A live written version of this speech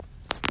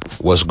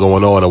What's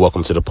going on, and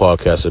welcome to the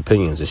podcast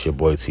Opinions. It's your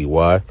boy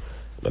T.Y.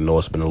 I know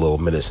it's been a little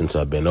minute since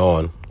I've been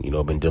on.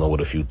 I've been dealing with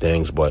a few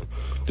things, but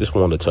just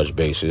wanted to touch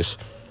bases.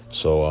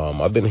 So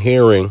I've been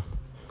hearing,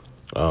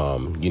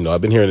 I've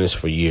been hearing this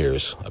for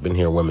years. I've been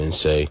hearing women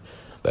say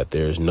that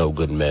there's no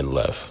good men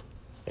left.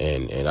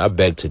 And I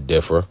beg to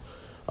differ.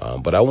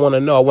 But I want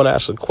to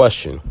ask a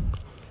question.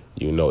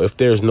 If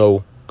there's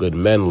no good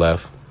men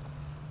left,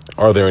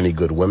 are there any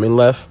good women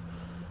left?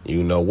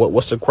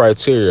 What's the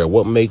criteria?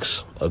 What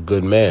makes a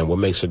good man? What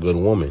makes a good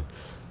woman?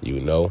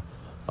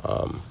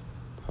 I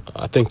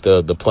think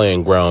the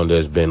playing ground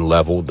has been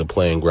leveled. The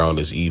playing ground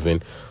is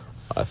even.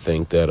 I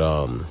think that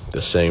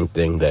the same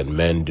thing that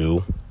men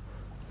do,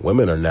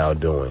 women are now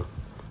doing.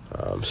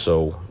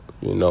 So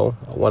I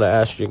want to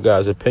ask you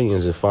guys'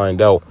 opinions and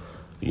find out,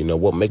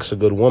 what makes a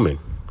good woman,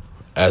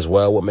 as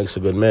well what makes a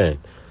good man.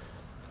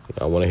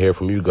 I want to hear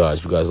from you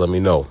guys. You guys let me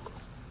know.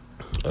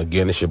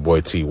 Again, it's your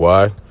boy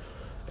T.Y.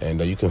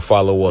 And you can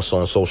follow us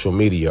on social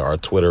media. Our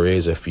Twitter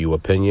is A Few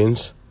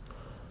Opinions.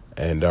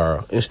 And our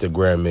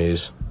Instagram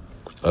is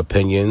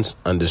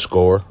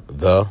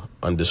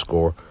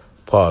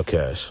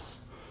opinions_the_podcast.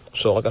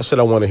 So like I said,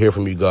 I want to hear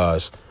from you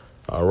guys.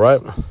 All right.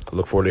 I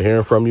look forward to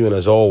hearing from you. And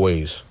as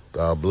always,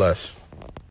 God bless.